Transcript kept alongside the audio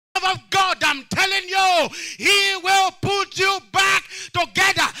Of God, I'm telling you, he will put you back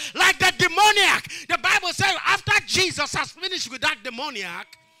together like the demoniac. The Bible says after Jesus has finished with that demoniac,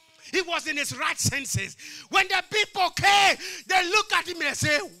 he was in his right senses. When the people came, they look at him and they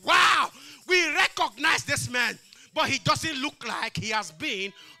say, wow, we recognize this man, but he doesn't look like he has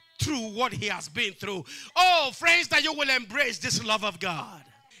been through what he has been through. Oh, friends, that you will embrace this love of God.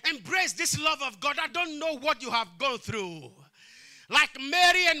 Embrace this love of God. I don't know what you have gone through. Like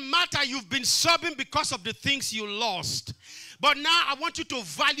Mary and Martha, you've been sobbing because of the things you lost. But now I want you to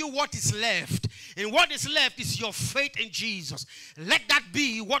value what is left. And what is left is your faith in Jesus. Let that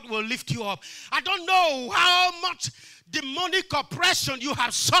be what will lift you up. I don't know how much demonic oppression you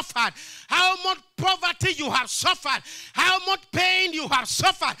have suffered, how much poverty you have suffered, how much pain you have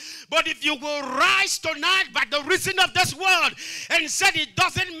suffered. But if you will rise tonight by the reason of this word and said it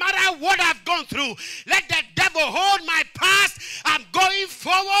doesn't matter what I've gone through, let the devil hold my past, I'm going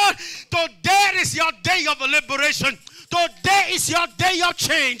forward. Today is your day of liberation. Today is your day of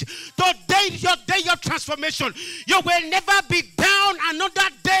change. Today is your day of transformation. You will never be down another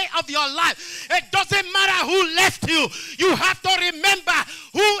day of your life. It doesn't matter who left you. You have to remember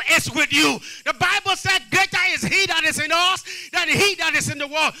who is with you. The Bible said greater is he that is in us than he that is in the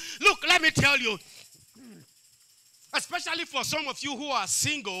world. Look, let me tell you, especially for some of you who are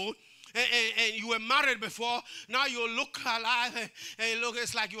single, and you were married before, now you look alive and look,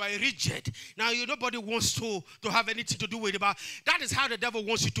 it's like you are rigid. Now nobody wants to have anything to do with it. But that is how the devil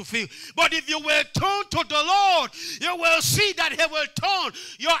wants you to feel. But if you will turn to the Lord, you will see that he will turn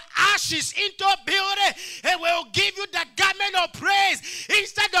your ashes into beauty. He will give you the garment of praise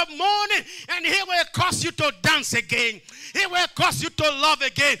instead of mourning, and he will cause you to dance again. He will cause you to love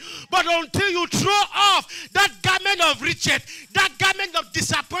again. But until you throw off that garment of riches, that garment of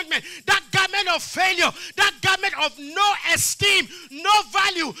disappointment, that garment of failure, that garment of no esteem, no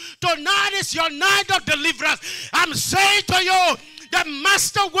value, tonight is your night of deliverance. I'm saying to you, the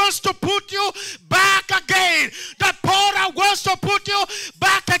master wants to put you back again. The potter wants to put you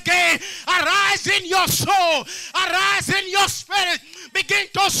back again. Arise in your soul. Arise in your spirit. Begin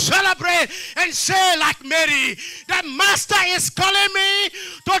to celebrate and say like Mary, the master is calling me.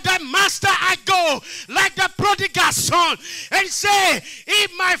 To the master I go, like the prodigal son, and say,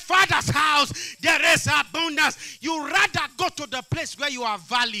 in my father's house there is abundance. You rather go to the place where you are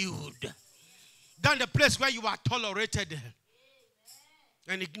valued than the place where you are tolerated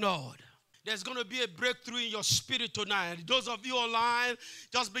and ignored. There's going to be a breakthrough in your spirit tonight. Those of you online,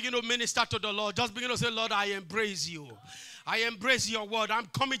 just begin to minister to the Lord. Just begin to say, Lord, I embrace you. I embrace your word. I'm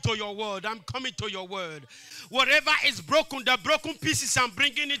coming to your word. I'm coming to your word. Whatever is broken, the broken pieces, I'm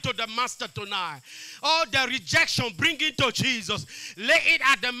bringing it to the master tonight. All the rejection, bring it to Jesus. Lay it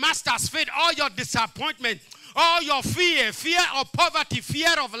at the master's feet. All your disappointment, all your fear of poverty,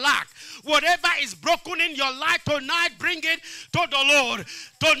 fear of lack, whatever is broken in your life tonight, bring it to the Lord.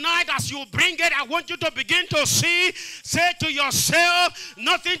 Tonight, as you bring it, I want you to begin to say to yourself,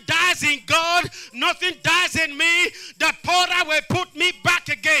 nothing dies in God, nothing dies in me. The potter will put me back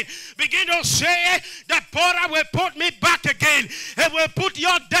again. Begin to say it, the potter will put me back again. It will put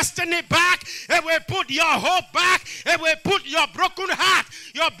your destiny back. It will put your hope back. It will put your broken heart,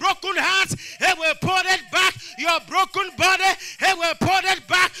 your broken hands, it will put it back. Your broken body, it will put it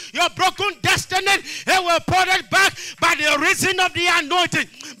back. Your broken destiny, it will put it back by the reason of the anointing.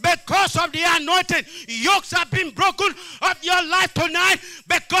 Because of the anointing, yokes have been broken of your life tonight.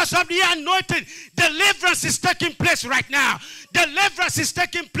 Because of the anointing, deliverance is taking place right now. Deliverance is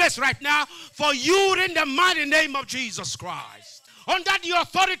taking place right now for you in the mighty name of Jesus Christ. Under the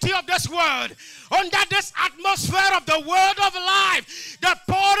authority of this word, under this atmosphere of the word of life, the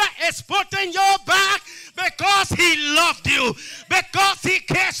potter is putting you back because he loved you, because he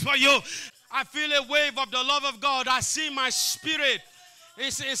cares for you. I feel a wave of the love of God. I see my spirit.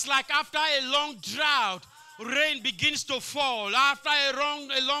 It's like after a long drought, rain begins to fall. After a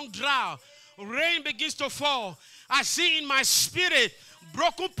long drought, rain begins to fall. I see in my spirit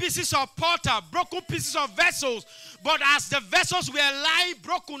broken pieces of potter, broken pieces of vessels. But as the vessels were lying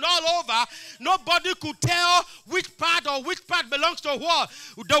broken all over, nobody could tell which part belongs to what.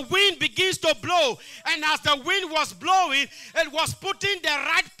 The wind begins to blow. And as the wind was blowing, it was putting the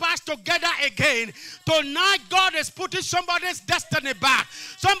right parts together again. Tonight, God is putting somebody's destiny back.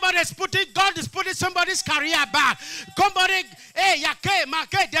 God is putting somebody's career back. Somebody,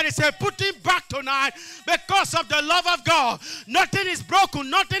 there is a putting back tonight because of the love of God. Nothing is broken.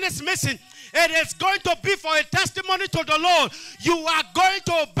 Nothing is missing. It is going to be for a testimony to the Lord. You are going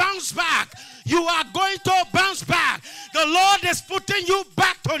to bounce back. You are going to bounce back. The Lord is putting you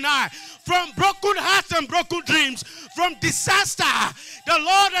back tonight from broken hearts and broken dreams, from disaster. The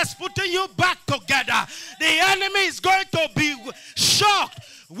Lord is putting you back together. The enemy is going to be shocked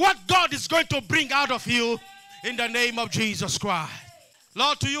what God is going to bring out of you in the name of Jesus Christ.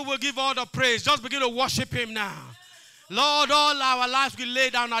 Lord, to you we'll give all the praise. Just begin to worship him now. Lord, all our lives we lay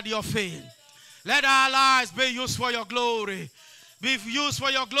down at your feet. Let our lives be used for your glory. Be used for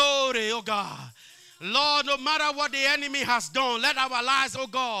your glory, oh God. Lord, no matter what the enemy has done, let our lives, oh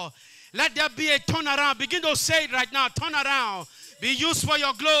God, let there be a turnaround. Begin to say it right now. Turn around. Be used for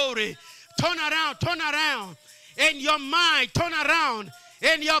your glory. Turn around. Turn around. In your mind, turn around.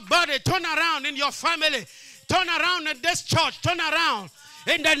 In your body, turn around. In your family, turn around. In this church, turn around.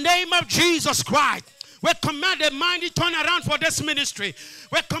 In the name of Jesus Christ. We command a mighty turnaround for this ministry.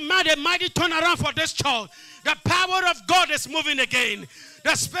 We command a mighty turnaround for this church. The power of God is moving again.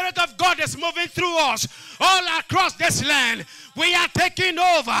 The Spirit of God is moving through us all across this land. We are taking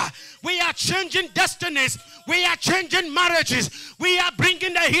over. We are changing destinies. We are changing marriages. We are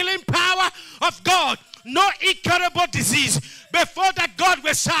bringing the healing power of God. No incurable disease. Before that God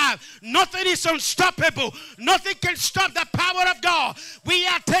will serve, nothing is unstoppable. Nothing can stop the power of God. We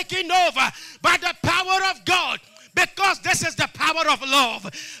are taking over by the power of God. Because this is the power of love.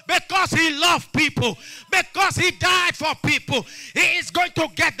 Because he loved people. Because he died for people. He is going to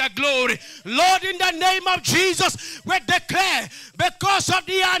get the glory. Lord, in the name of Jesus, we declare, because of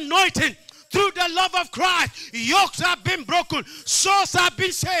the anointing, through the love of Christ, yokes have been broken. Souls have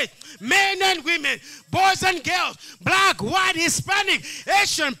been saved. Men and women, boys and girls, black, white, Hispanic,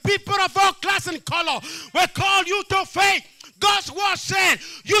 Asian, people of all class and color, we call you to faith. God's word said,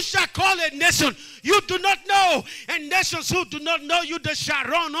 you shall call a nation you do not know, and nations who do not know you, they shall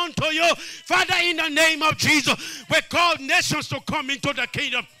run unto you. Father, in the name of Jesus, we call nations to come into the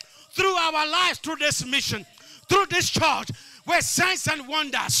kingdom through our lives, through this mission, through this church, where signs and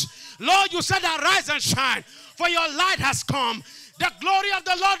wonders. Lord, you said, arise and shine, for your light has come. The glory of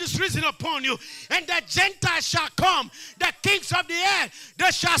the Lord is risen upon you, and the Gentiles shall come. The kings of the earth, they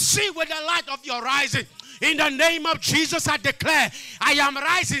shall see with the light of your rising. In the name of Jesus, I declare, I am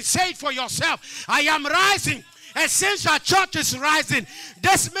rising. Say it for yourself. I am rising. And since our church is rising,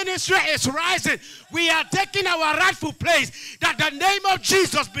 this ministry is rising. We are taking our rightful place, that the name of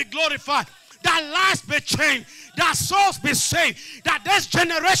Jesus be glorified, that lives be changed, that souls be saved, that this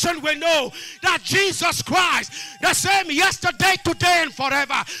generation will know that Jesus Christ, the same yesterday, today, and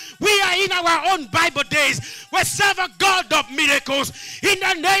forever. We are in our own Bible days. We serve a God of miracles. In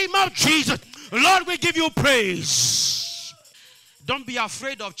the name of Jesus, Lord, we give you praise. Don't be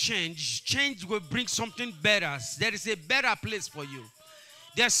afraid of change. Change will bring something better. There is a better place for you.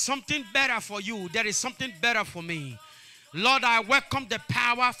 There's something better for you. There is something better for me. Lord, I welcome the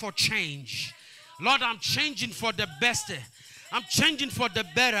power for change. Lord, I'm changing for the best. I'm changing for the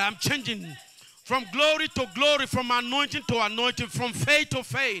better. I'm changing from glory to glory, from anointing to anointing, from faith to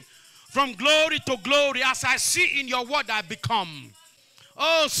faith, from glory to glory. As I see in your word, I become.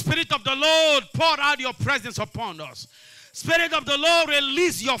 Oh, Spirit of the Lord, pour out your presence upon us. Spirit of the Lord,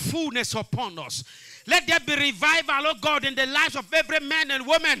 release your fullness upon us. Let there be revival, oh God, in the lives of every man and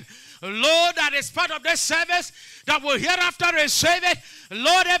woman, Lord, that is part of this service, that will hereafter receive it.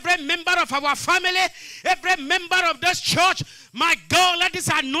 Lord, every member of our family, every member of this church, my God, let this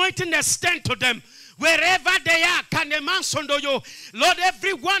anointing extend to them. Wherever they are, can the man sunder you? Lord,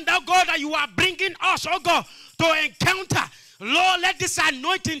 everyone, oh God, that you are bringing us, oh God, to encounter, Lord, let this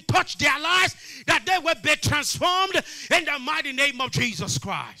anointing touch their lives, that they will be transformed in the mighty name of Jesus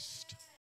Christ.